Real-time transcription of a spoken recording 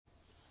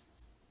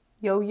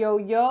Yo, yo,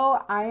 yo,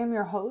 I am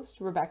your host,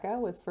 Rebecca,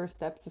 with First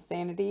Steps to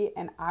Sanity,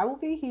 and I will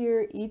be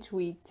here each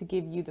week to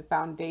give you the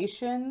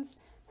foundations,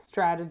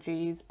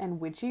 strategies, and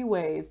witchy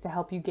ways to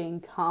help you gain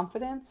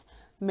confidence,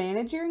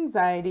 manage your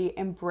anxiety,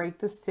 and break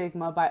the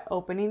stigma by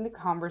opening the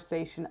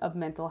conversation of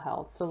mental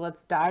health. So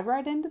let's dive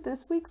right into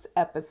this week's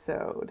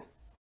episode.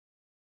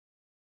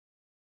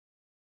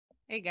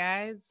 Hey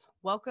guys,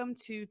 welcome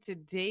to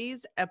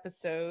today's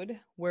episode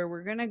where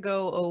we're going to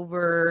go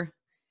over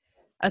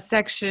a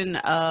section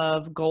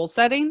of goal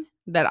setting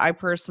that I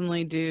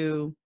personally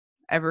do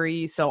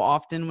every so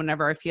often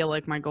whenever I feel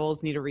like my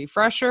goals need a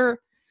refresher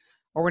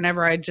or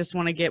whenever I just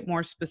want to get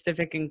more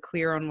specific and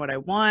clear on what I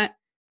want.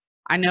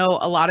 I know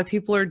a lot of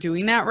people are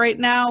doing that right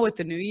now with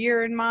the new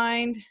year in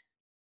mind.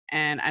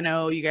 And I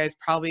know you guys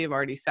probably have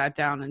already sat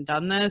down and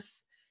done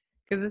this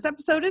because this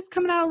episode is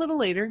coming out a little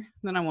later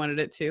than I wanted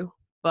it to.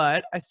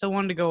 But I still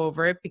wanted to go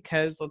over it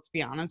because let's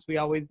be honest, we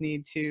always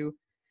need to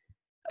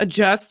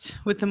adjust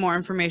with the more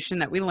information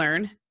that we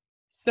learn.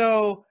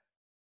 So,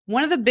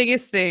 one of the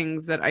biggest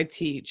things that I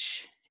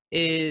teach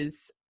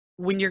is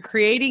when you're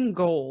creating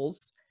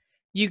goals,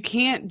 you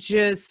can't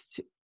just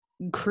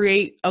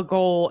create a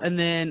goal and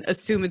then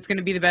assume it's going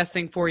to be the best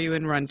thing for you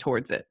and run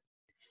towards it.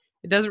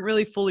 It doesn't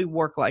really fully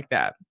work like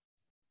that.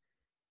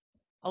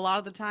 A lot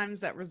of the times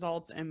that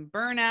results in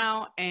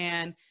burnout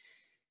and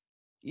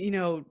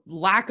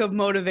lack of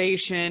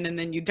motivation, and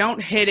then you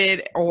don't hit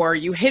it, or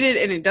you hit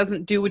it and it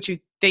doesn't do what you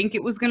think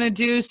it was going to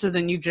do. So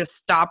then you just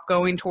stop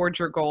going towards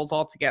your goals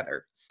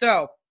altogether.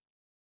 So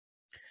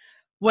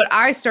what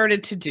I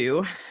started to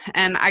do,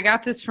 and I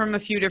got this from a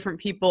few different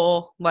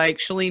people like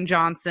Chalene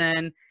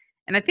Johnson,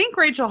 and I think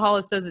Rachel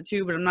Hollis does it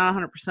too, but I'm not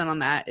 100% on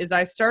that, is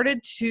I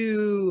started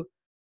to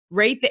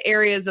rate the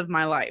areas of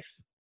my life.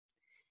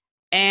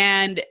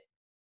 And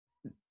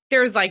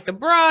there's like the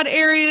broad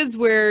areas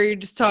where you're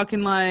just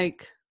talking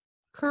like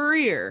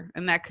career,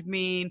 and that could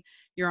mean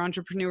your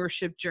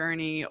entrepreneurship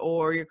journey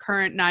or your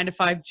current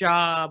 9-to-5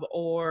 job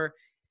or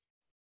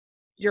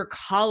your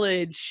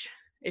college,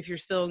 if you're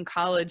still in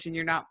college and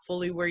you're not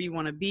fully where you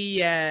want to be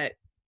yet.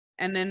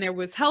 And then there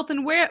was health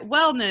and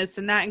wellness,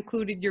 and that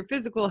included your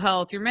physical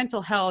health, your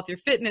mental health, your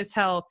fitness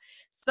health,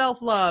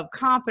 self-love,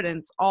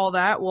 confidence, all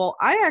that. Well,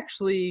 I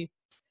actually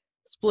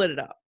split it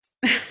up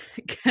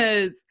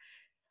because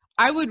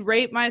I would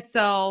rate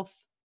myself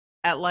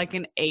at like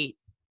an 8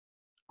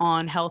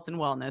 on health and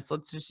wellness.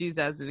 Let's just use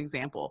that as an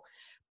example.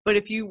 But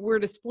if you were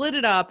to split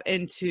it up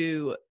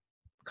into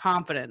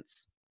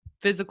confidence,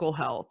 physical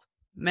health,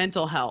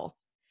 mental health,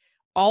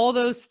 all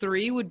those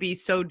three would be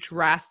so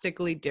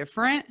drastically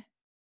different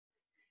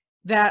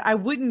that I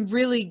wouldn't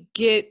really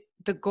get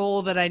the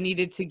goal that I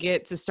needed to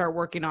get to start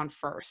working on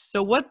first.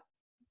 So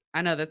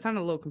I know that sounded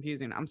a little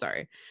confusing. I'm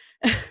sorry.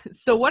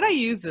 So what I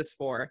use this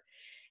for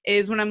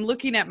is when I'm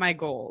looking at my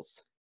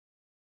goals,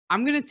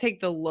 I'm going to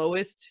take the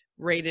lowest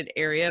rated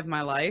area of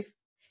my life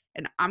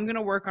and I'm going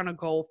to work on a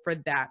goal for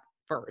that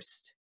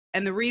first.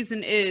 And the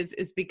reason is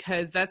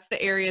because that's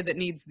the area that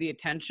needs the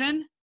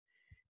attention.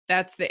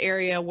 That's the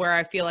area where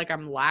I feel like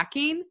I'm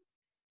lacking.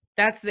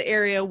 That's the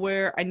area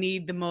where I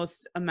need the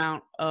most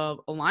amount of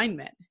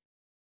alignment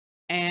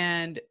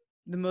and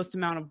the most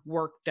amount of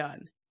work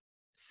done.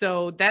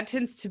 So that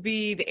tends to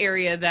be the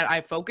area that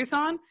I focus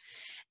on.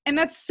 And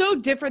that's so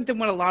different than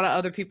what a lot of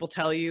other people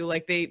tell you.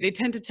 Like they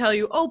tend to tell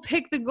you, oh,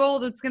 pick the goal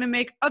that's going to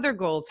make other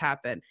goals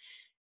happen.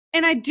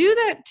 And I do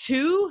that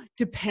too,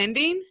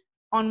 depending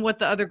on what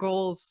the other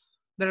goals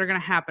that are going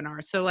to happen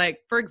are. So like,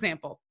 for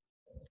example,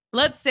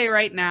 let's say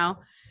right now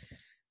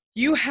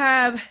you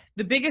have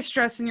the biggest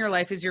stress in your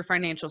life is your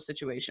financial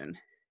situation.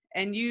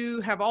 And you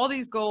have all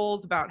these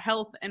goals about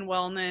health and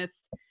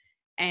wellness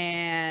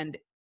and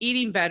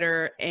eating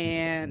better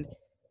and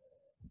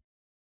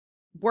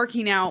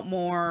working out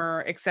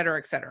more, et cetera,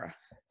 et cetera.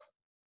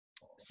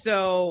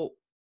 So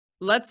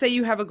let's say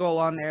you have a goal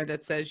on there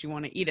that says you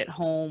want to eat at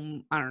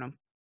home, I don't know,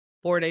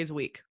 4 days a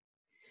week.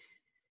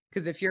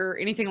 Because if you're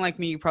anything like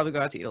me, you probably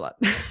go out to eat a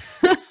lot.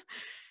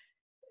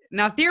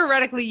 Now,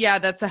 theoretically, yeah,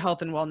 that's a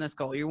health and wellness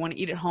goal. You want to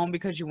eat at home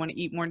because you want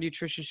to eat more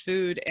nutritious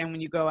food. And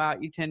when you go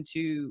out, you tend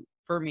to,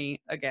 for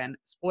me, again,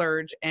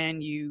 splurge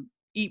and you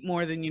eat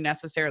more than you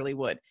necessarily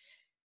would.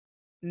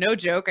 No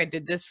joke, I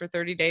did this for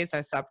 30 days.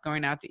 I stopped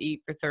going out to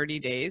eat for 30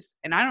 days.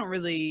 And I don't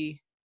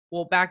really,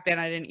 well, back then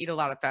I didn't eat a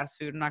lot of fast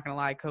food. I'm not going to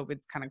lie,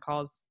 COVID's kind of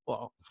caused,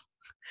 well,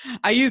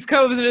 I use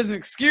COVID as an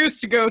excuse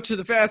to go to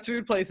the fast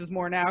food places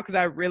more now because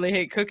I really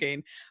hate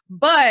cooking.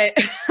 But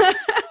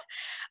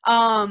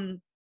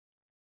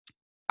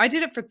I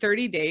did it for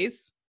 30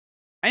 days.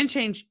 I didn't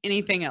change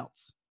anything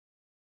else.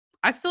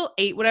 I still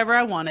ate whatever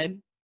I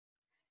wanted.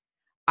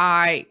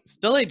 I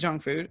still ate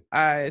junk food.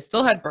 I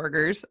still had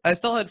burgers. I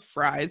still had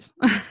fries.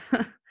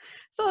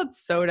 Still had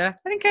soda.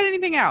 I didn't cut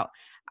anything out.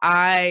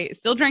 I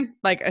still drank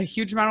like a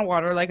huge amount of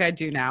water like I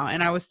do now.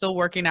 And I was still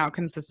working out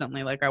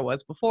consistently like I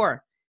was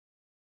before.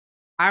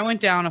 I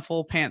went down a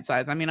full pant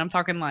size. I mean, I'm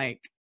talking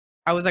like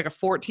I was like a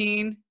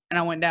 14 and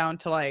I went down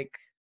to like,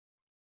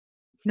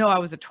 no, I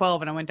was a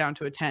 12 and I went down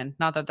to a 10.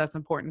 Not that that's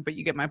important, but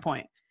you get my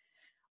point.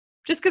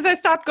 Just because I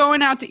stopped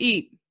going out to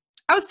eat.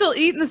 I was still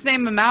eating the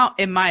same amount,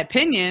 in my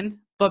opinion,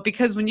 but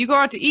because when you go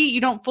out to eat,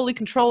 you don't fully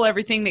control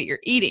everything that you're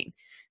eating.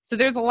 So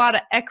there's a lot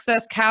of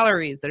excess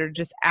calories that are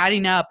just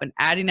adding up and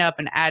adding up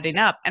and adding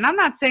up. And I'm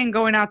not saying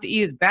going out to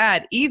eat is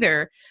bad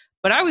either,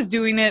 but I was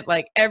doing it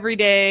like every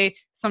day,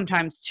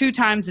 sometimes 2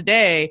 times a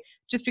day,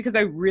 just because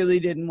I really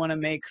didn't want to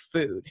make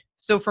food.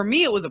 So for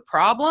me, it was a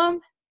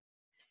problem.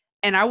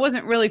 And I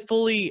wasn't really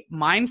fully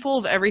mindful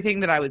of everything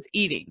that I was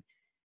eating.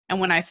 And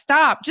when I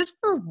stopped, just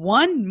for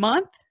 1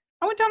 month,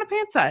 I went down a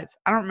pant size.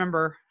 I don't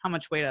remember how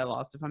much weight I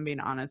lost, if I'm being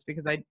honest,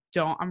 because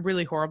I'm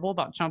really horrible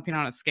about jumping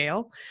on a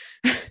scale.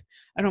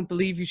 I don't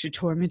believe you should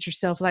torment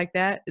yourself like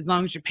that. As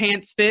long as your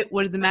pants fit,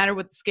 what does it matter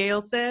what the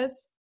scale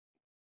says?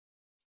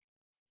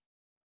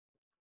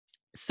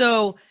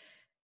 So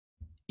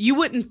you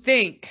wouldn't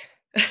think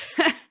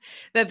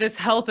that this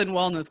health and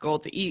wellness goal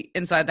to eat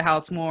inside the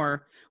house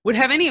more would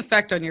have any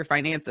effect on your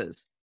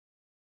finances.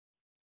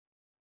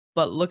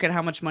 But look at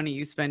how much money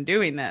you spend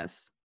doing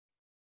this.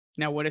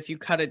 Now, what if you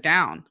cut it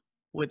down?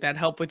 Would that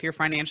help with your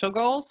financial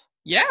goals?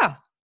 Yeah.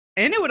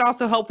 And it would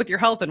also help with your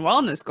health and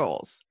wellness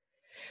goals.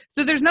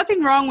 So there's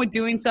nothing wrong with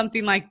doing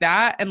something like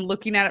that and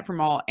looking at it from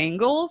all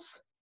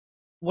angles.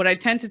 What I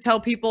tend to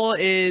tell people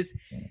is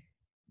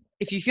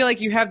if you feel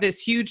like you have this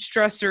huge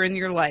stressor in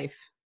your life,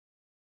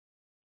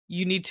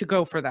 you need to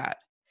go for that.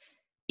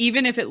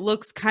 Even if it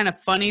looks kind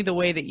of funny the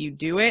way that you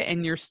do it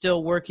and you're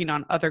still working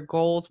on other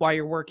goals while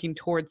you're working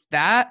towards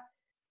that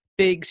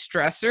big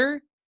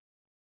stressor,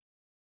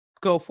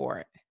 go for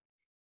it.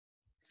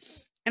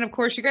 And of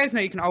course, you guys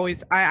know you can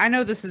always, I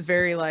know this is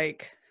very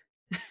like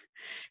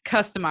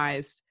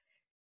customized.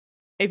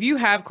 If you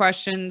have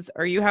questions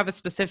or you have a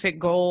specific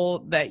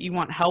goal that you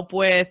want help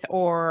with,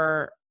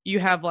 or you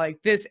have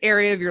like this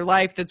area of your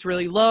life that's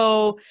really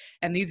low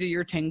and these are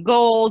your 10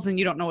 goals and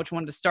you don't know which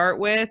one to start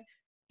with,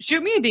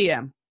 shoot me a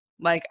DM.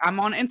 Like I'm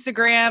on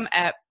Instagram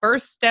at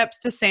First Steps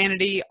to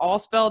Sanity, all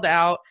spelled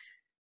out.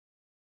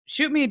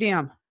 Shoot me a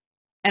DM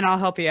and I'll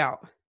help you out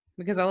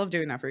because I love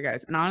doing that for you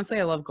guys. And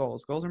honestly, I love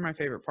goals. Goals are my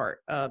favorite part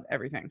of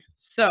everything.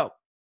 So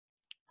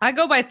I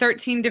go by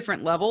 13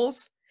 different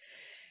levels.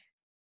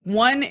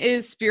 1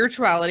 is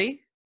spirituality.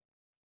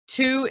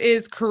 2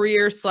 is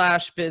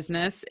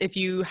career/business. If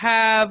you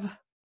have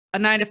a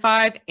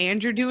 9-to-5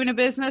 and you're doing a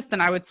business,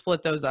 then I would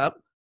split those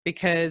up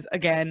because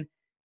again,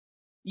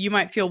 you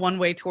might feel one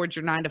way towards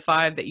your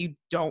 9-to-5 that you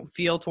don't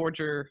feel towards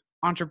your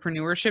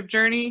entrepreneurship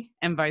journey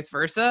and vice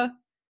versa.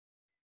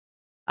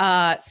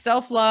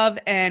 Self-love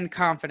and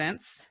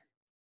confidence,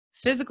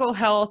 physical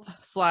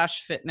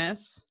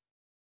health/fitness,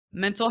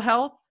 mental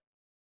health,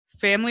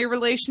 family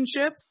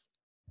relationships,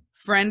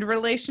 friend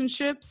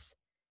relationships,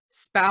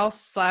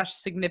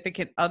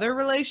 spouse/significant other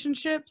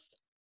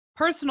relationships,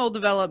 personal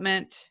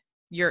development,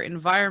 your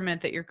environment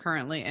that you're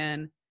currently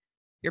in,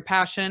 your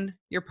passion,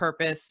 your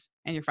purpose,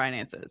 and your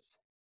finances.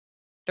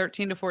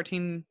 13 to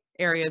 14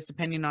 areas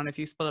depending on if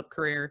you split up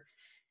career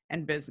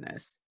and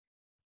business.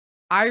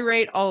 I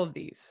rate all of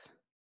these.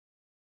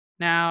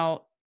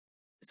 Now,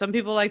 some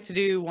people like to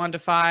do 1 to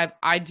 5.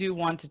 I do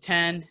 1 to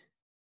 10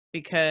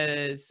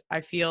 because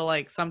I feel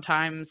like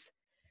sometimes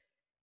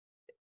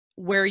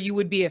where you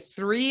would be a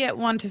 3 at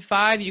 1 to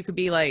 5, you could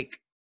be like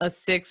a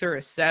 6 or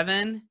a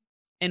 7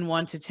 in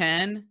 1 to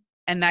 10.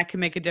 And that can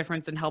make a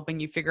difference in helping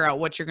you figure out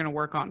what you're going to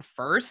work on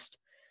first.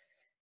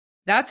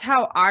 That's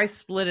how I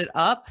split it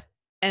up.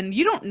 And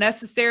you don't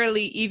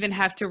necessarily even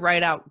have to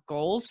write out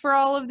goals for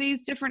all of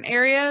these different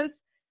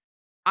areas.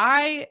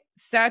 I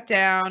sat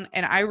down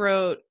and I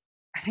wrote,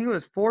 I think it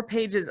was 4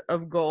 pages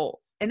of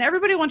goals. And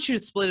everybody wants you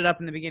to split it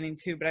up in the beginning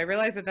too, but I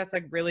realized that that's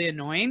like really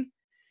annoying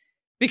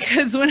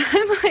because when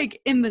I'm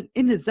like in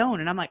the zone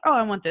and I'm like, oh,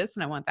 I want this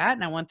and I want that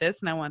and I want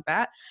this and I want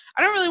that,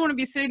 I don't really want to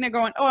be sitting there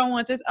going, oh, I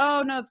want this.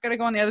 Oh no, it's got to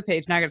go on the other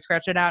page. Now I got to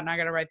scratch it out and I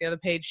got to write the other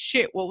page.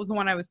 Shit, what was the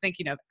one I was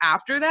thinking of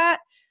after that?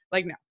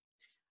 Like, no,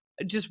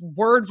 just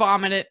word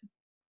vomit it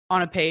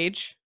on a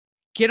page,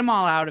 get them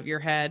all out of your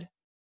head,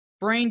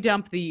 brain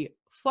dump the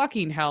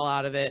fucking hell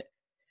out of it.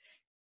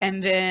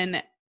 And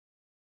then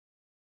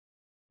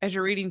as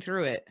you're reading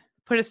through it,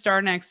 put a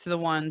star next to the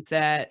ones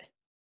that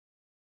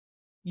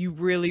you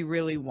really,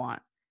 really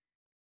want.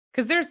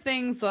 Because there's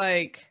things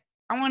like,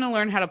 I want to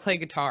learn how to play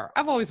guitar.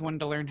 I've always wanted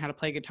to learn how to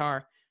play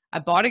guitar. I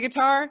bought a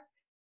guitar,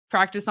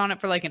 practiced on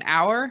it for like an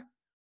hour,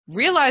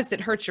 realized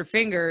it hurts your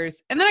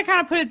fingers, and then I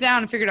kind of put it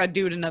down and figured I'd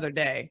do it another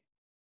day.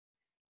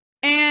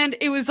 And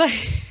it was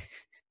like,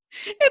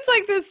 it's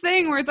like this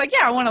thing where it's like,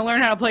 yeah, I want to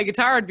learn how to play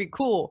guitar. It'd be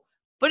cool.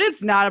 But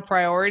it's not a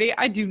priority.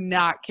 I do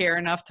not care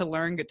enough to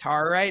learn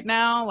guitar right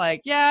now.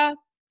 Like, yeah,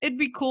 it'd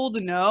be cool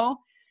to know.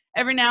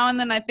 Every now and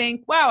then I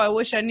think, wow, I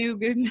wish I knew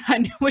how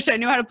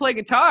to play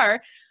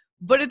guitar.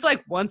 But it's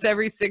like once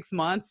every 6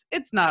 months.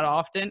 It's not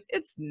often.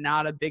 It's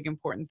not a big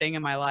important thing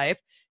in my life.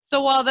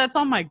 So while that's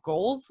on my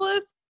goals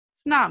list,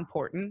 it's not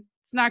important.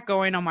 It's not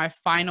going on my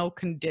final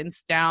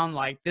condensed down,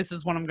 like this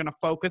is what I'm going to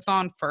focus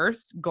on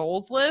first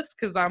goals list.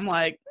 Cause I'm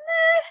like,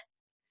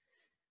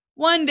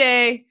 one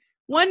day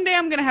I'm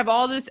going to have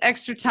all this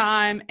extra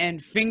time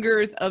and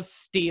fingers of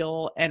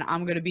steel and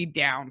I'm going to be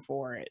down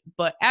for it.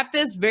 But at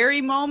this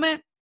very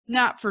moment,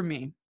 not for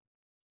me.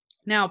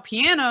 Now,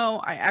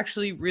 piano, I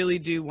actually really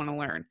do want to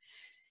learn.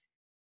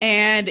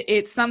 And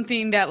it's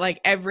something that like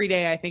every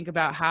day I think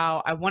about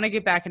how I want to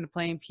get back into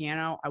playing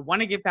piano. I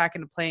want to get back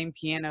into playing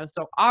piano.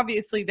 So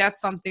obviously that's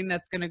something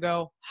that's going to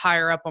go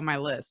higher up on my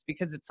list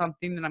because it's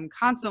something that I'm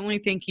constantly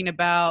thinking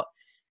about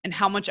and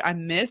how much I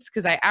miss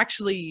because I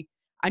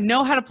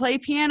know how to play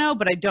piano,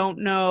 but I don't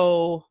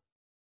know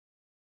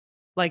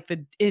like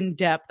the in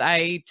depth.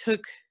 I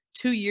took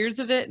 2 years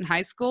of it in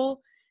high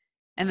school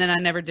and then I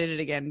never did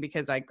it again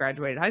because I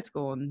graduated high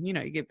school and you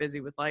know, you get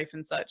busy with life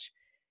and such.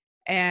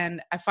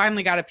 And I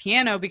finally got a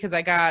piano because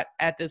I got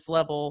at this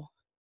level.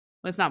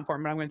 Well, it's not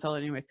important, but I'm going to tell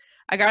it anyways.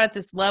 I got at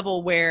this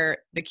level where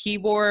the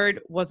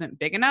keyboard wasn't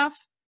big enough.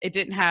 It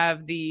didn't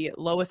have the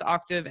lowest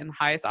octave and the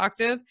highest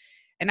octave.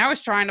 And I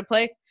was trying to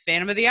play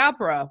Phantom of the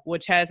Opera,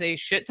 which has a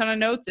shit ton of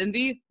notes in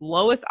the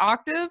lowest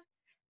octave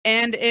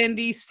and in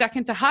the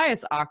second to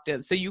highest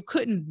octave. So you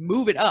couldn't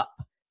move it up.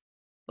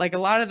 Like a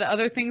lot of the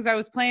other things I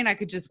was playing, I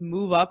could just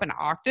move up an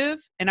octave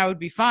and I would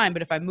be fine.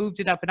 But if I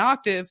moved it up an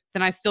octave,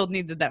 then I still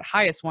needed that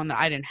highest one that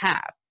I didn't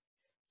have.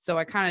 So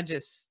I kind of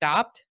just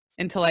stopped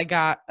until I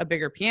got a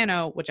bigger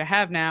piano, which I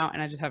have now,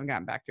 and I just haven't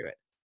gotten back to it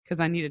because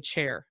I need a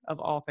chair of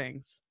all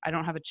things. I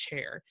don't have a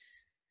chair,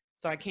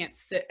 so I can't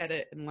sit at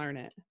it and learn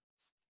it.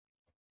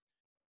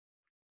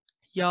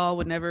 Y'all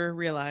would never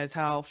realize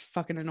how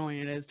fucking annoying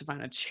it is to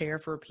find a chair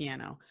for a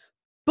piano.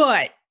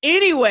 But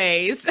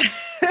anyways,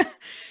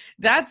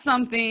 that's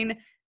something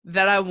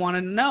that I want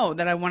to know,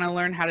 that I want to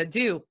learn how to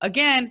do.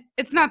 Again,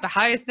 it's not the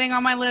highest thing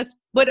on my list,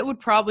 but it would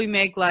probably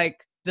make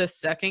like the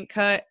second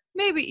cut,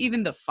 maybe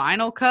even the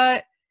final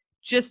cut,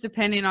 just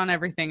depending on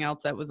everything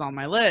else that was on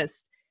my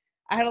list.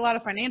 I had a lot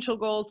of financial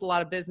goals, a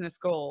lot of business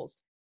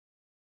goals.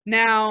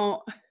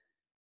 Now,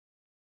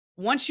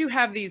 once you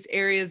have these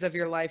areas of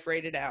your life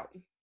rated out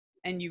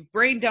and you've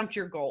brain dumped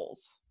your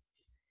goals,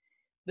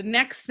 the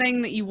next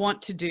thing that you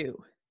want to do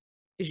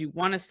is you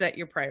want to set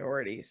your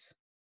priorities.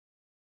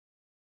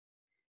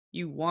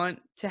 You want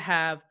to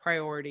have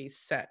priorities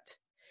set.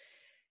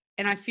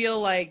 And I feel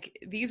like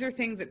these are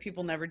things that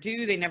people never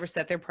do. They never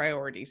set their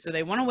priorities. So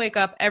they want to wake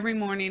up every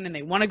morning and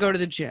they want to go to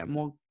the gym.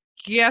 Well,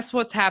 guess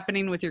what's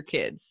happening with your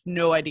kids?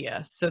 No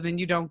idea. So then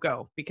you don't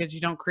go because you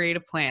don't create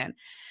a plan.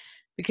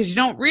 Because you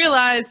don't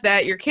realize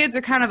that your kids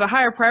are kind of a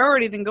higher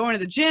priority than going to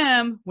the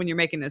gym when you're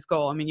making this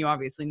goal. I mean, you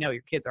obviously know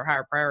your kids are a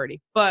higher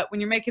priority. But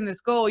when you're making this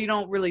goal, you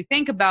don't really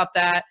think about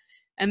that.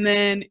 And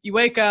then you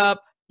wake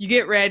up, you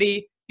get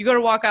ready, you go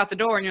to walk out the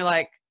door and you're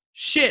like,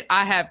 shit,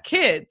 I have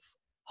kids.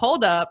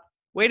 Hold up.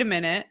 Wait a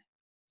minute.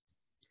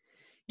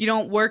 You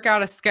don't work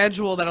out a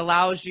schedule that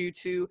allows you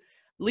to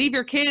leave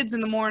your kids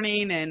in the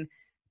morning and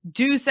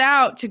deuce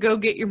out to go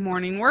get your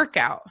morning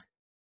workout.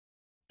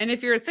 And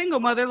if you're a single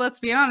mother, let's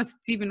be honest,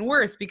 it's even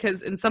worse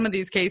because in some of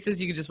these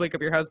cases, you could just wake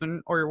up your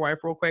husband or your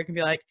wife real quick and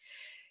be like,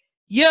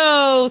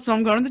 yo, so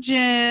I'm going to the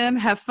gym,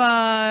 have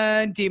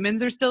fun,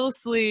 demons are still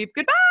asleep,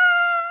 goodbye.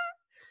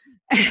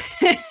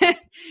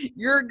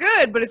 You're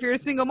good. But if you're a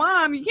single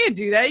mom, you can't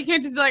do that. You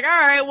can't just be like,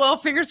 all right, well,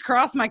 fingers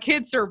crossed my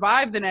kids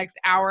survive the next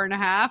hour and a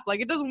half.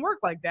 Like, it doesn't work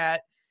like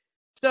that.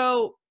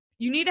 So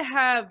you need to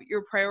have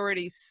your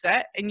priorities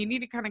set and you need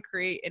to kind of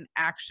create an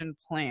action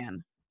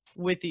plan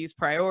with these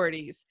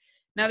priorities.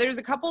 Now, there's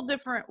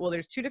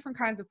there's two different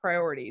kinds of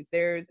priorities.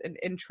 There's an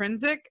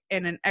intrinsic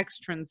and an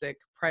extrinsic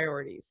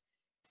priorities.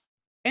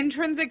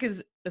 Intrinsic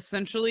is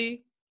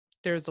essentially,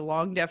 there's a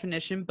long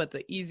definition, but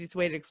the easiest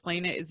way to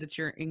explain it is that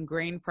your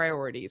ingrained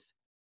priorities.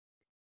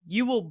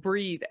 You will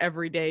breathe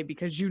every day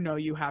because you know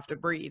you have to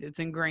breathe. It's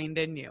ingrained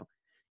in you.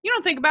 You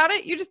don't think about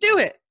it, you just do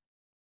it.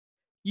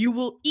 You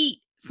will eat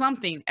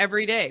something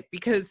every day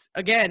because,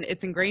 again,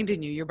 it's ingrained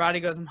in you. Your body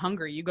goes, I'm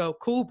hungry. You go,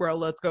 cool, bro,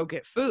 let's go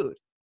get food.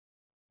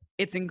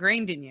 It's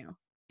ingrained in you.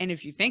 And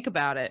if you think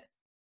about it,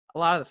 a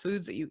lot of the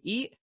foods that you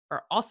eat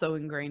are also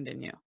ingrained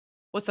in you.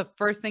 What's the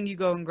first thing you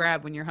go and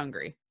grab when you're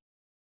hungry?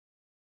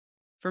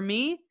 For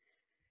me,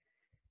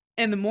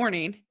 in the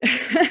morning,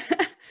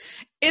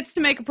 it's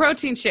to make a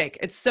protein shake.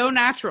 It's so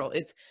natural.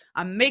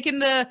 I'm making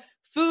the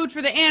food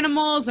for the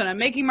animals and I'm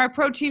making my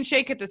protein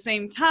shake at the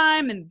same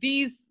time. And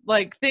these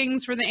like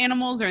things for the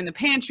animals are in the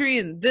pantry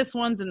and this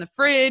one's in the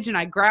fridge. And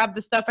I grab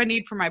the stuff I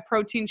need for my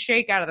protein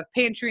shake out of the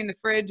pantry and the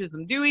fridge as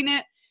I'm doing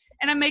it.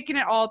 And I'm making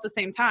it all at the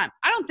same time.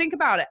 I don't think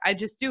about it. I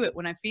just do it.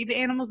 When I feed the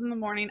animals in the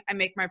morning, I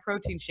make my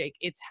protein shake.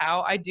 It's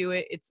how I do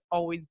it. It's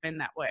always been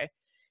that way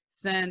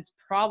since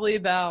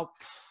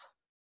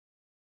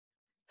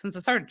I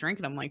started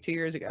drinking them like 2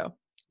 years ago.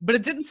 But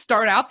it didn't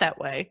start out that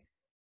way.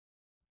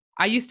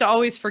 I used to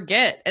always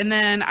forget. And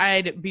then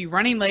I'd be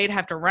running late,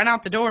 have to run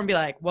out the door and be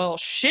like, well,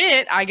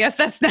 shit, I guess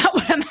that's not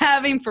what I'm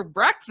having for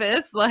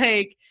breakfast.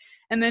 Like,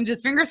 and then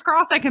just fingers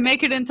crossed I can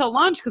make it until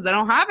lunch because I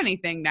don't have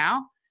anything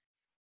now.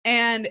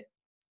 And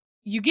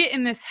you get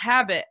in this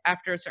habit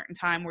after a certain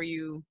time where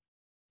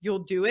you'll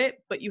do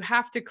it, but you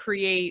have to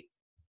create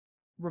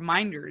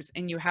reminders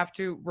and you have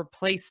to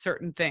replace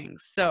certain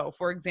things. So,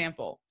 for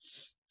example,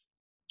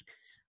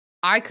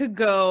 I could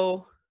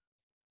go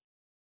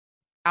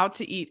out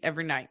to eat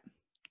every night,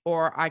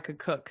 or I could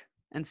cook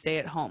and stay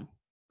at home.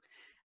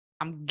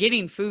 I'm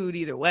getting food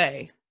either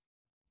way,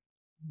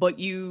 but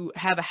you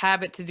have a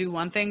habit to do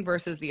one thing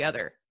versus the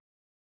other.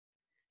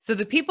 So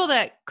the people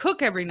that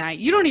cook every night,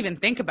 you don't even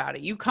think about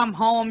it. You come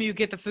home, you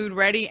get the food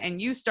ready,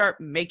 and you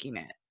start making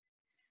it.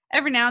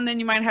 Every now and then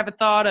you might have a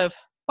thought of,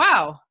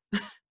 wow,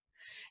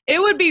 it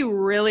would be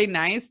really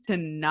nice to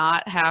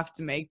not have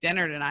to make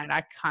dinner tonight.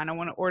 I kind of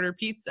want to order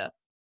pizza.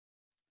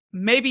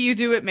 Maybe you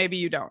do it, maybe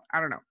you don't. I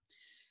don't know.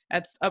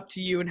 That's up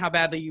to you and how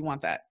badly you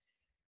want that.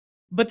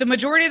 But the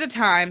majority of the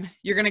time,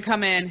 you're going to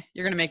come in,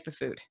 you're going to make the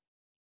food.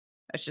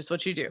 That's just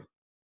what you do.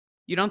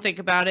 You don't think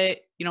about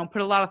it. You don't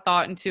put a lot of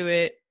thought into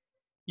it.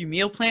 You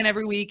meal plan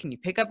every week and you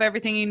pick up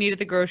everything you need at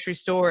the grocery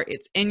store.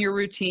 It's in your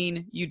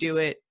routine. You do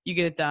it. You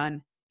get it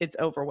done. It's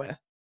over with.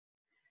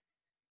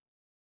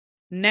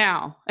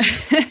 Now,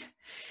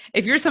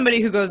 if you're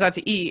somebody who goes out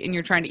to eat and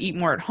you're trying to eat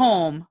more at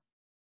home,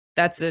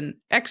 that's an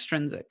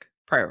extrinsic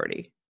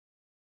priority.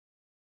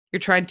 You're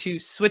trying to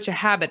switch a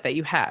habit that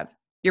you have.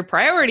 Your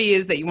priority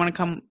is that you want to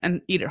come and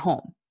eat at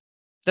home.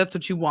 That's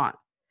what you want.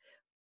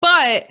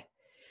 But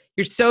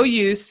you're so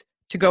used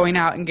to going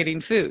out and getting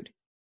food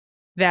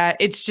that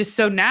it's just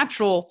so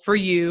natural for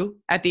you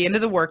at the end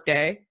of the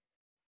workday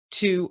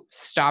to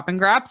stop and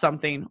grab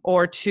something,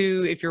 or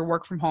to, if you're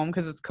work from home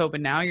because it's COVID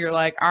now, you're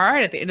like, all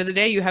right, at the end of the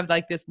day, you have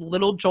like this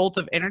little jolt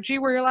of energy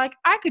where you're like,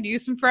 I could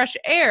use some fresh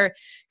air,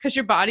 because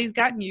your body's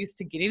gotten used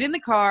to getting in the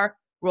car,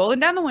 rolling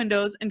down the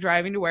windows and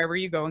driving to wherever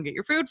you go and get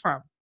your food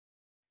from.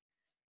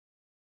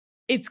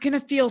 It's going to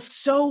feel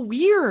so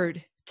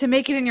weird to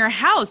make it in your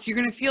house. You're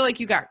going to feel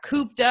like you got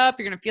cooped up.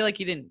 You're going to feel like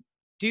you didn't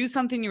do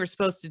something you were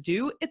supposed to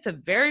do. It's a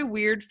very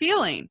weird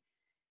feeling.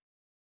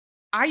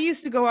 I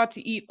used to go out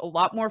to eat a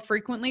lot more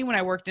frequently when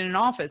I worked in an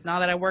office. Now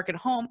that I work at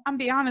home, I'm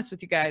be honest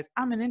with you guys,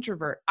 I'm an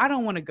introvert. I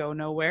don't want to go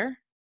nowhere.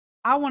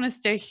 I want to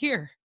stay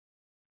here.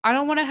 I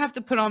don't want to have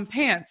to put on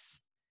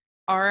pants.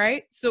 All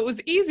right. So it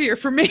was easier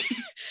for me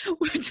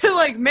to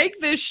like make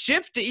this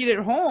shift to eat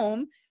at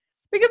home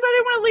because I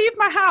didn't want to leave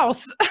my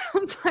house. I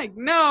was like,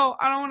 no,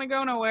 I don't want to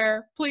go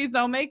nowhere. Please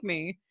don't make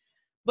me.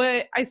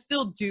 But I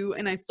still do.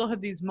 And I still have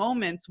these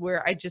moments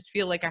where I just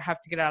feel like I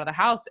have to get out of the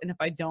house. And if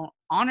I don't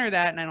honor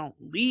that and I don't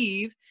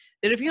leave,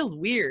 then it feels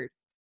weird.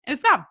 And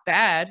it's not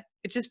bad.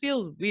 It just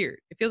feels weird.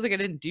 It feels like I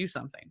didn't do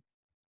something.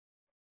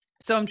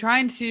 So I'm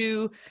trying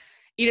to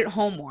eat at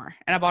home more.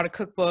 And I bought a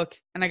cookbook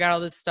and I got all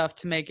this stuff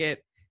to make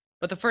it.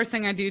 But the first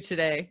thing I do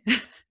today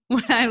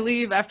when I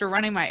leave after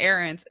running my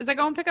errands is I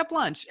go and pick up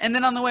lunch. And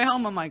then on the way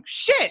home, I'm like,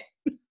 shit,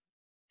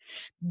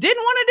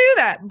 didn't want to do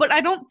that. But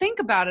I don't think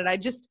about it. I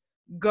just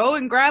go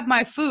and grab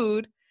my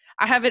food.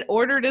 I have it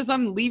ordered as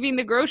I'm leaving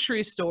the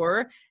grocery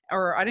store,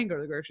 or I didn't go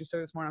to the grocery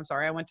store this morning. I'm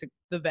sorry. I went to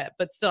the vet,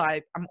 but still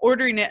I'm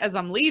ordering it as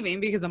I'm leaving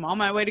because I'm on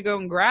my way to go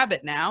and grab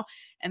it now.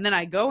 And then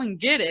I go and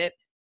get it.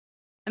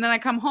 And then I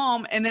come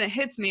home and then it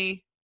hits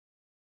me.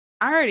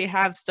 I already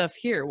have stuff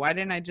here. Why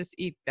didn't I just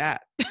eat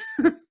that?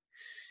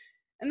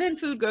 And then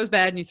food goes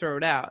bad and you throw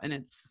it out. And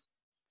it's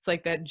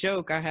like that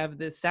joke. I have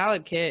this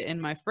salad kit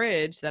in my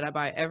fridge that I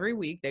buy every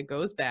week that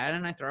goes bad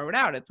and I throw it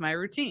out. It's my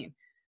routine.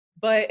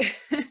 But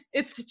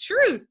it's the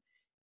truth.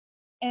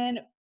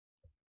 And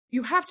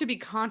you have to be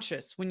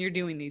conscious when you're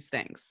doing these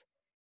things.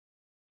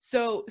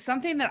 So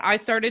something that I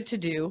started to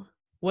do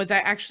was I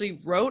actually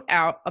wrote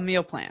out a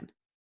meal plan.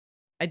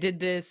 I did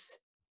this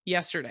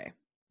yesterday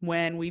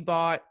when we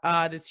bought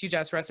this huge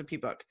ass recipe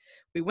book.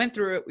 We went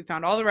through it. We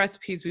found all the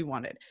recipes we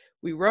wanted.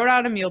 We wrote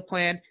out a meal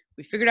plan.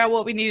 We figured out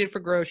what we needed for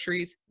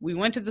groceries. We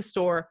went to the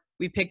store.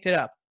 We picked it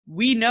up.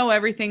 We know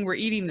everything we're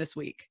eating this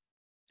week.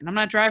 And I'm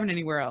not driving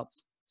anywhere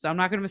else. So I'm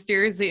not going to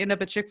mysteriously end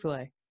up at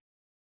Chick-fil-A.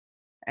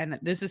 And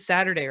this is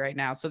Saturday right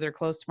now, so they're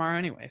closed tomorrow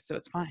anyway, so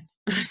it's fine.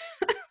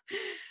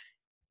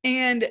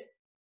 And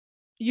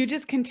you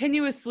just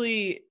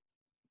continuously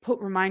put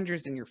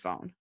reminders in your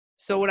phone.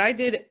 So what I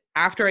did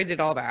after I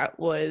did all that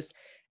was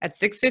at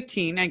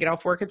 6:15, I get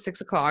off work at 6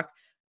 o'clock.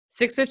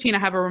 6:15, I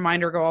have a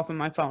reminder go off on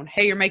my phone.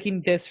 Hey, you're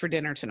making this for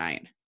dinner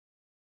tonight.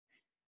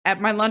 At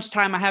my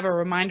lunchtime, I have a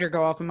reminder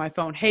go off on my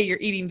phone. Hey, you're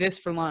eating this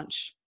for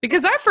lunch.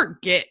 Because I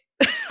forget.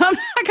 I'm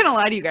not going to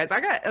lie to you guys.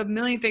 I got a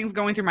million things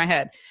going through my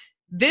head.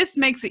 This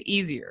makes it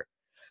easier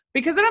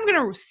because then I'm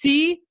going to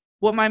see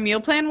what my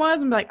meal plan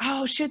was and be like,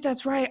 oh shit,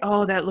 that's right.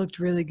 Oh, that looked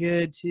really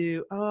good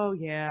too. Oh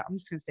yeah, I'm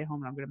just going to stay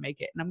home and I'm going to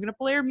make it. And I'm going to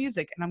blare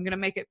music and I'm going to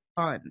make it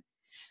fun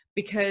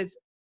because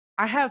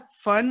I have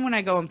fun when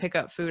I go and pick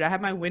up food. I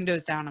have my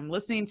windows down. I'm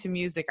listening to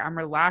music. I'm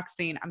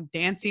relaxing. I'm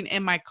dancing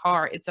in my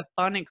car. It's a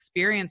fun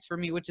experience for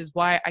me, which is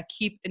why I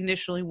keep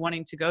initially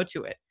wanting to go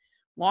to it.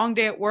 Long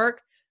day at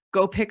work,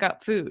 go pick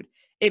up food.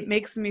 It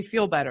makes me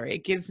feel better.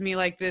 It gives me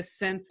like this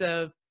sense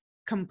of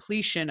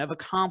completion, of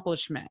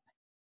accomplishment.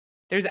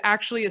 There's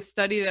actually a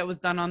study that was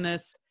done on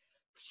this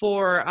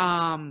for,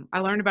 I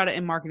learned about it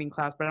in marketing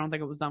class, but I don't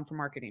think it was done for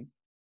marketing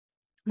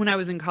when I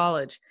was in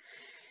college.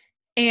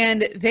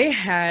 And they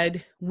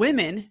had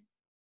women,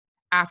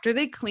 after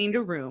they cleaned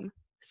a room,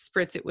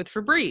 spritz it with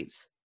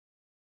Febreze.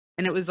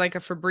 And it was like a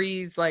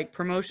Febreze like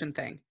promotion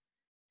thing.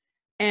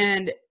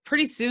 And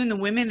pretty soon the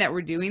women that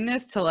were doing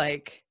this to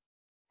like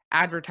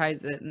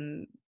advertise it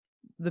and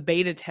the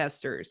beta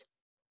testers,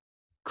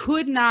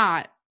 could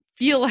not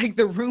feel like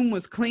the room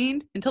was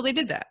cleaned until they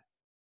did that.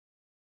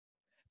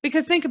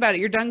 Because think about it,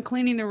 you're done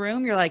cleaning the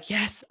room, you're like,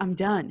 yes, I'm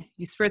done.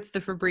 You spritz the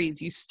Febreze.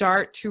 You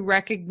start to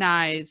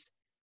recognize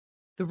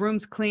the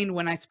room's clean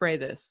when I spray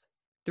this.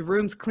 The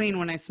room's clean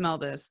when I smell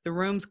this. The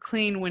room's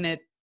clean when it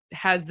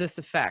has this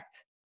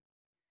effect.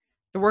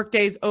 The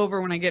workday's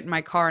over when I get in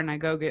my car and I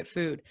go get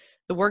food.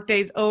 The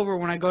workday's over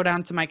when I go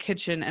down to my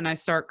kitchen and I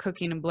start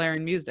cooking and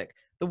blaring music.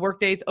 The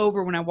workday's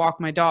over when I walk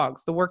my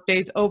dogs. The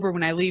workday's over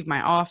when I leave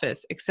my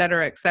office, et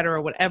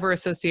cetera, whatever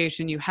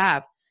association you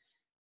have.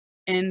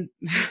 And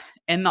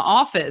in the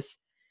office,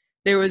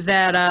 there was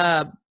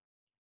that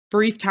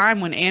brief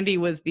time when Andy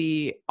was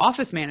the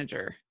office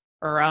manager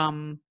or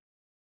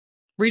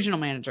regional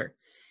manager.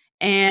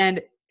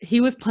 And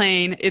he was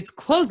playing It's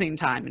Closing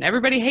Time, and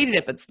everybody hated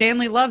it, but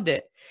Stanley loved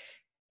it.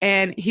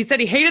 And he said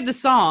he hated the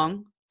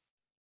song,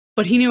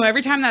 but he knew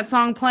every time that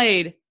song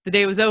played, the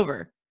day was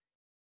over.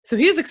 So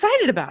he was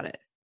excited about it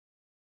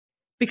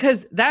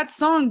because that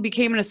song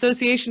became an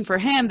association for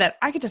him that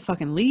I get to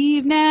fucking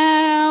leave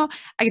now.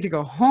 I get to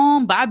go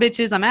home. Bye,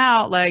 bitches. I'm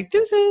out. Like,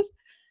 deuces.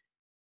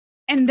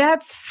 And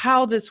that's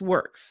how this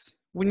works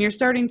when you're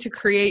starting to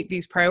create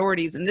these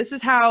priorities. And this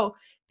is how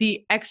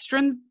the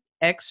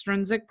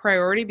extrinsic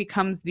priority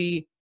becomes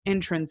the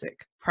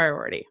intrinsic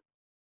priority.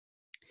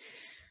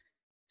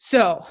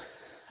 So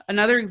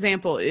another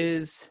example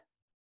is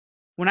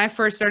when I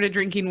first started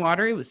drinking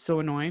water, it was so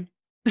annoying.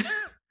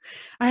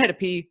 I had to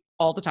pee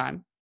all the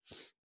time.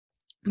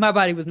 My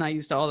body was not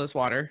used to all this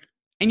water.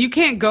 And you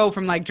can't go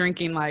from like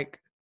drinking like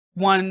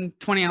one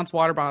 20-ounce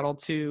water bottle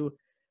to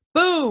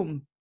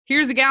boom,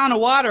 here's a gallon of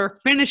water,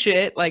 finish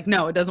it. Like,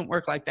 no, it doesn't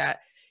work like that.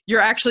 You're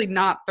actually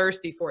not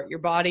thirsty for it. Your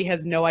body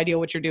has no idea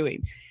what you're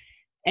doing.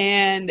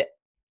 And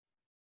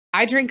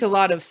I drink a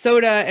lot of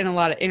soda and a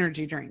lot of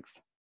energy drinks.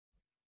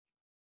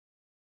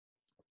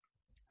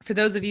 For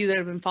those of you that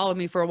have been following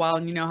me for a while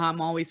and you know how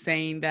I'm always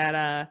saying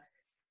that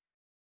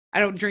I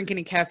don't drink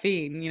any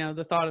caffeine. You know,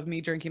 the thought of me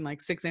drinking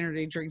like 6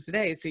 energy drinks a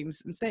day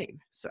seems insane.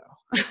 So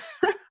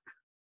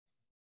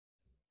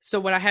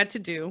what I had to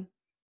do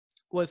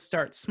was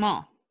start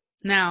small.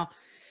 Now,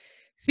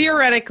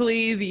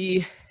 theoretically,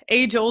 the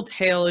age-old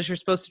tale is you're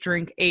supposed to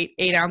drink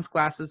 8-ounce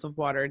glasses of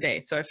water a day.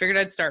 So I figured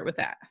I'd start with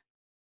that.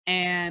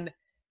 And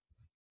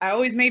I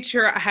always made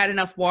sure I had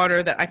enough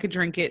water that I could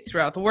drink it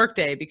throughout the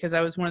workday because I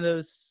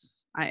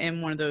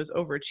am one of those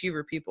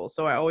overachiever people.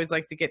 So I always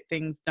like to get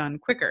things done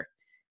quicker.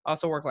 I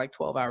also work like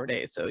 12-hour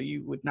days, so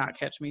you would not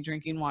catch me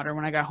drinking water.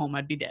 When I got home,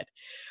 I'd be dead.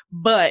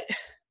 But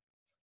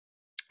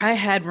I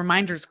had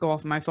reminders go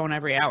off my phone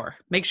every hour.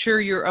 Make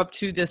sure you're up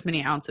to this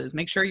many ounces.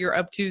 Make sure you're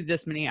up to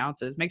this many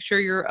ounces. Make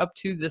sure you're up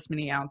to this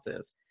many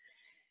ounces.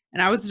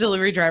 And I was a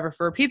delivery driver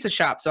for a pizza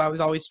shop, so I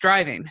was always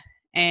driving.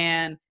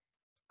 And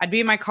I'd be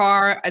in my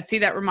car. I'd see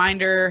that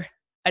reminder.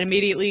 I'd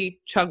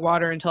immediately chug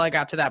water until I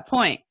got to that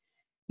point.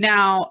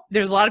 Now,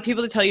 there's a lot of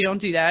people that tell you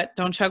don't do that.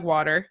 Don't chug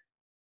water.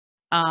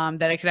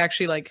 That it could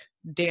actually like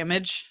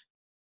damage.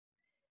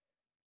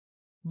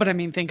 But I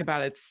mean, think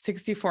about it.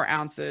 64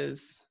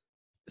 ounces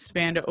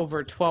spanned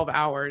over 12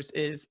 hours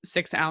is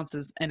 6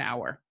 ounces an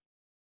hour.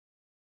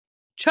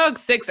 Chug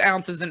 6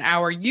 ounces an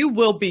hour. You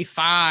will be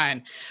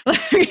fine.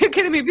 Like, are you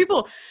kidding me?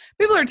 People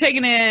are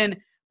taking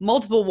in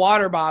multiple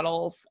water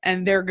bottles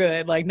and they're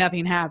good. Like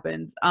nothing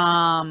happens.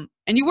 And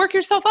you work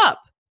yourself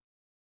up.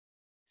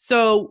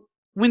 So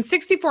when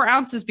 64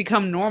 ounces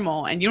become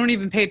normal and you don't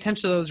even pay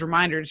attention to those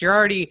reminders, you're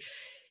already,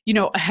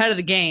 ahead of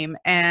the game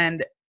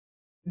and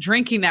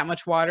drinking that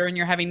much water and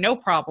you're having no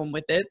problem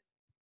with it.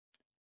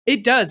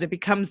 It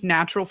becomes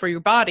natural for your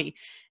body.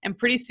 And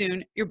pretty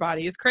soon your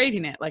body is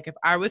craving it. Like if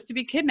I was to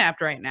be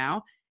kidnapped right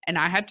now and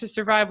I had to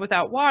survive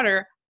without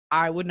water,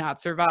 I would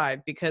not survive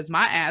because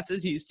my ass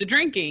is used to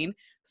drinking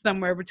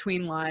somewhere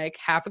between like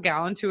half a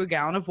gallon to a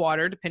gallon of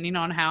water, depending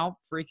on how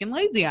freaking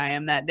lazy I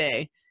am that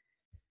day.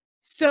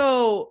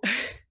 So,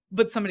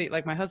 but somebody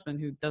like my husband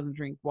who doesn't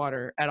drink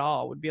water at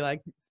all would be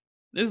like,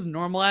 this is a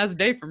normal ass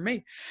day for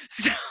me.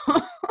 So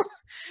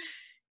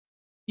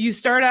you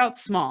start out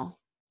small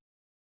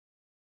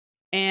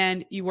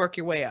and you work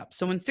your way up.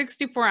 So when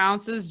 64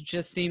 ounces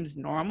just seems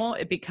normal,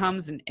 it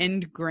becomes an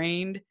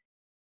ingrained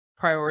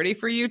priority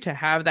for you to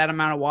have that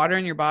amount of water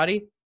in your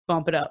body.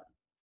 Bump it up.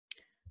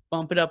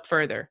 Bump it up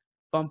further.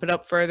 Bump it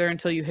up further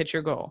until you hit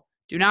your goal.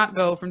 Do not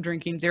go from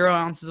drinking 0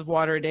 ounces of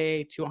water a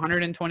day to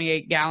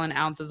 128 gallon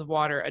ounces of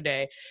water a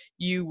day.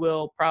 You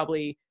will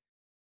probably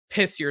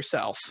piss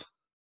yourself.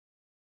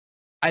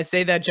 I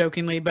say that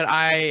jokingly, but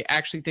I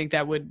actually think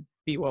that would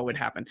be what would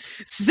happen.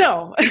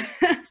 So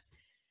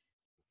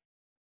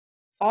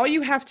all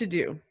you have to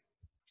do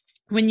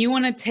when you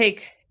want to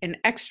take an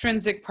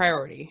extrinsic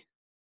priority,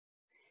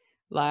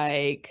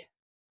 like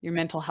your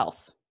mental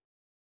health,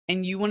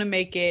 and you want to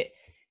make it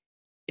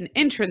an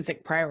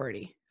intrinsic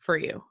priority for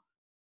you,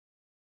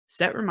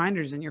 set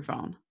reminders in your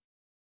phone.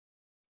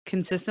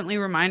 Consistently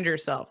remind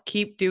yourself.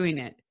 Keep doing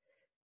it.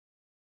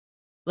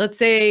 Let's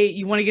say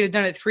you want to get it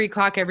done at 3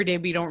 o'clock every day,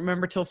 but you don't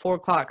remember till 4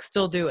 o'clock.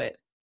 Still do it.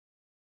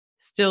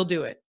 Still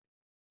do it.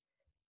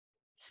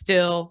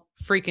 still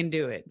freaking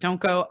do it. Don't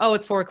go, oh,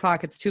 it's 4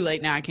 o'clock. It's too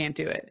late now. I can't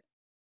do it.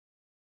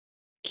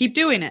 Keep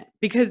doing it,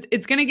 because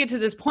it's going to get to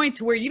this point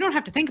to where you don't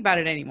have to think about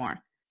it anymore.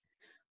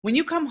 When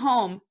you come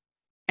home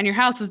and your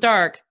house is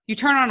dark, you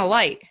turn on a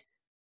light.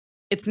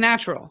 It's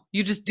natural.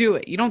 You just do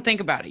it. You don't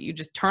think about it. You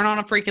just turn on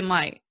a freaking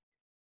light.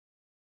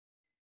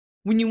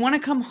 When you want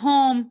to come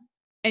home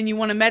and you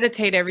want to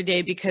meditate every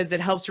day because it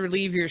helps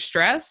relieve your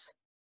stress,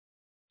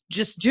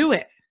 just do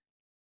it.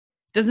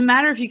 Doesn't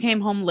matter if you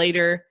came home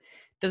later.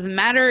 Doesn't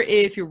matter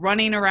if you're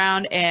running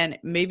around and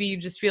maybe you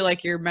just feel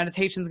like your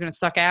meditation is going to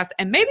suck ass.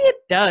 And maybe it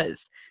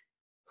does.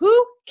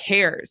 Who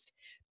cares?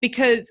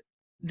 Because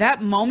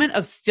that moment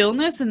of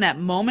stillness and that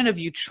moment of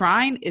you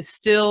trying is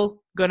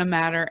still going to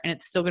matter, and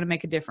it's still going to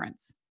make a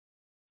difference.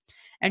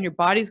 And your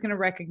body's going to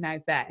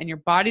recognize that, and your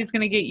body's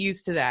going to get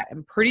used to that.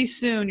 And pretty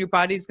soon your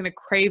body's going to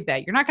crave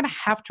that. You're not going to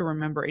have to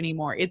remember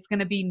anymore. It's going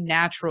to be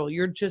natural.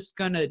 You're just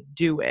going to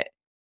do it.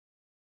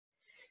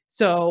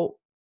 So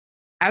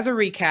as a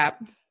recap,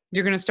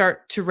 you're going to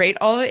start to rate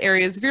all the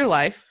areas of your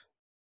life: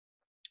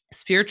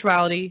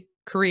 spirituality,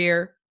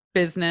 career,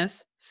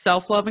 business,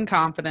 self-love and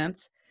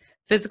confidence,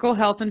 physical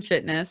health and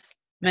fitness,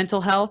 mental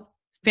health,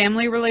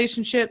 family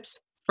relationships,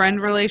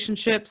 friend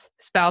relationships,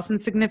 spouse and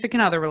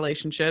significant other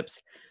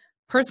relationships,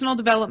 personal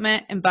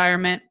development,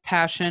 environment,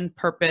 passion,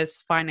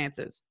 purpose,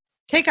 finances.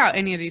 Take out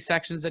any of these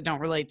sections that don't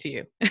relate to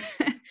you.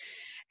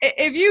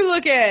 If you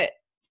look at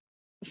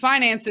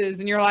finances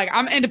and you're like,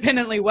 I'm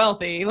independently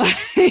wealthy, like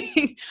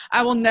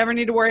I will never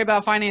need to worry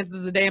about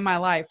finances a day in my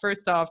life.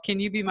 First off, can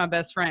you be my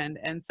best friend?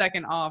 And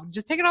second off,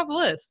 just take it off the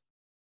list.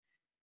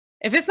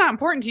 If it's not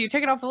important to you,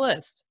 take it off the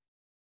list.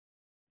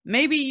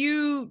 Maybe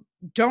you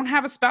don't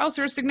have a spouse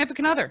or a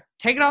significant other.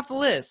 Take it off the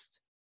list.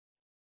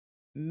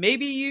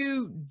 Maybe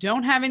you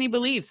don't have any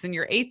beliefs and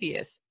you're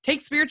atheist.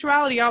 Take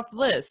spirituality off the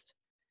list.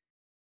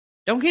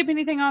 Don't keep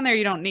anything on there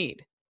you don't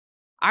need.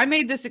 I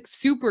made this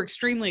super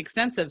extremely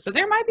extensive, so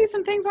there might be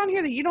some things on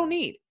here that you don't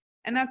need,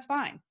 and that's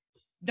fine.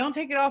 Don't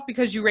take it off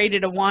because you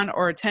rated a 1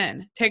 or a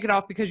 10. Take it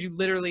off because you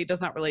literally, it does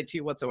not relate to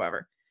you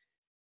whatsoever.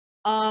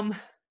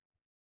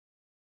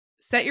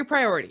 Set your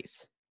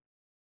priorities.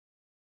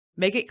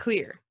 Make it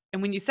clear.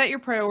 And when you set your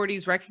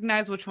priorities,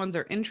 recognize which ones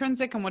are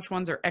intrinsic and which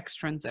ones are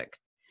extrinsic.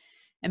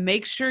 And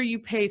make sure you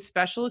pay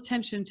special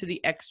attention to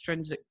the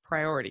extrinsic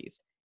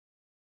priorities.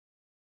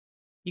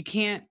 You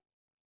can't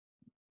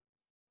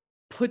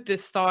put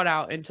this thought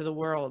out into the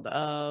world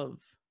of,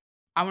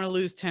 I want to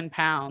lose 10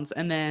 pounds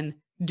and then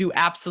do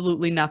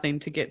absolutely nothing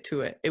to get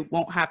to it. It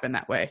won't happen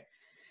that way.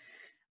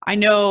 I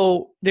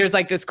know there's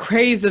like this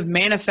craze of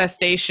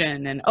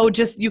manifestation and, oh,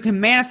 just you can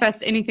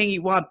manifest anything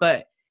you want,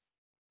 but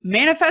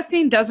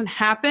manifesting doesn't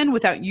happen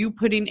without you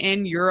putting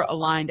in your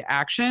aligned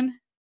action.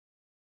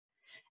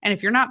 And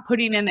if you're not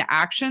putting in the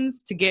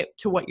actions to get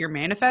to what you're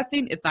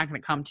manifesting, it's not going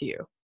to come to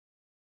you.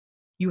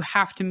 You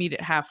have to meet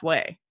it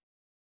halfway.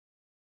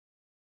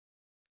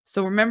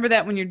 So remember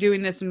that when you're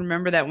doing this, and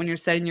remember that when you're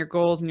setting your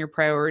goals and your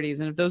priorities.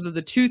 And if those are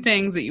the two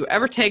things that you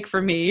ever take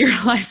from me, your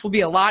life will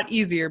be a lot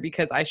easier,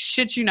 because I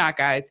shit you not,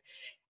 guys,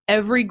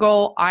 every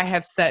goal I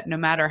have set, no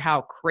matter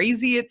how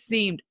crazy it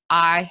seemed,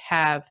 I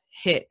have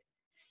hit.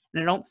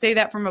 And I don't say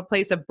that from a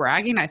place of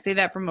bragging. I say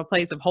that from a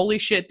place of, holy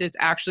shit, this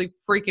actually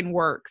freaking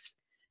works.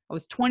 I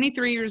was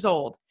 23 years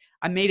old.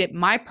 I made it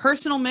my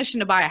personal mission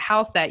to buy a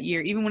house that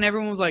year, even when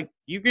everyone was like,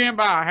 you can't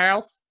buy a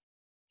house.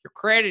 Your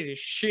credit is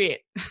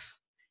shit.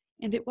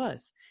 And it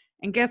was.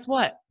 And guess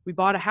what? We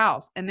bought a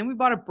house. And then we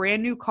bought a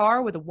brand new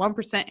car with a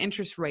 1%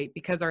 interest rate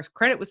because our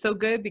credit was so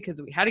good, because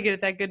we had to get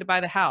it that good to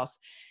buy the house.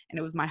 And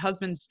it was my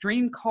husband's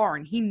dream car.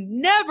 And he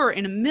never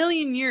in a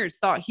million years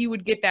thought he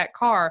would get that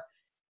car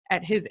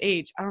at his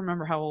age. I don't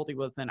remember how old he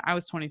was then. I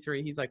was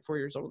 23. He's like 4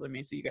 years older than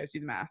me. So you guys do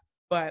the math.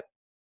 But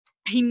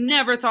he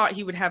never thought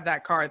he would have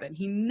that car then.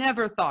 He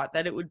never thought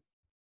that it would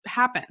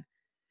happen.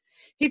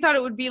 He thought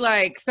it would be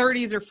like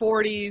 30s or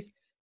 40s,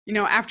 you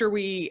know, after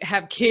we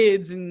have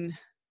kids and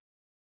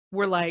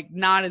we're like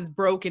not as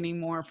broke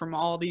anymore from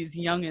all these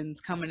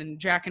youngins coming and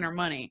jacking our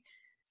money.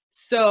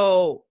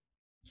 So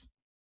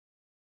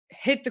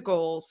hit the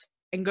goals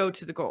and go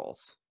to the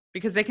goals,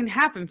 because they can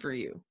happen for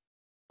you.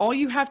 All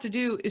you have to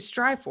do is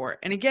strive for it.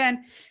 And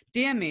again,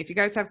 DM me if you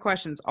guys have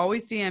questions.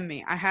 Always DM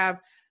me. I have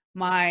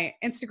my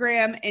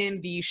Instagram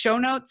in the show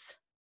notes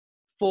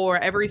for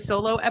every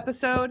solo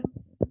episode.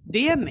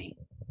 DM me.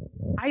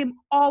 I am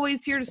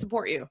always here to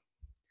support you.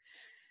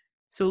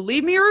 So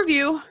leave me a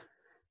review,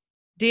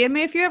 DM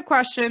me if you have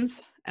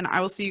questions, and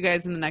I will see you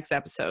guys in the next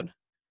episode.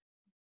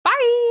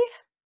 Bye!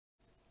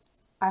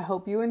 I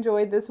hope you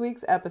enjoyed this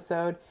week's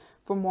episode.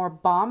 For more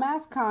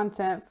bomb-ass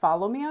content,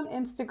 follow me on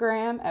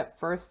Instagram at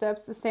First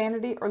Steps to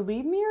Sanity, or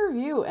leave me a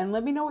review and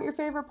let me know what your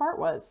favorite part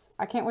was.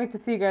 I can't wait to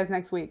see you guys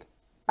next week.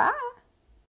 Bye!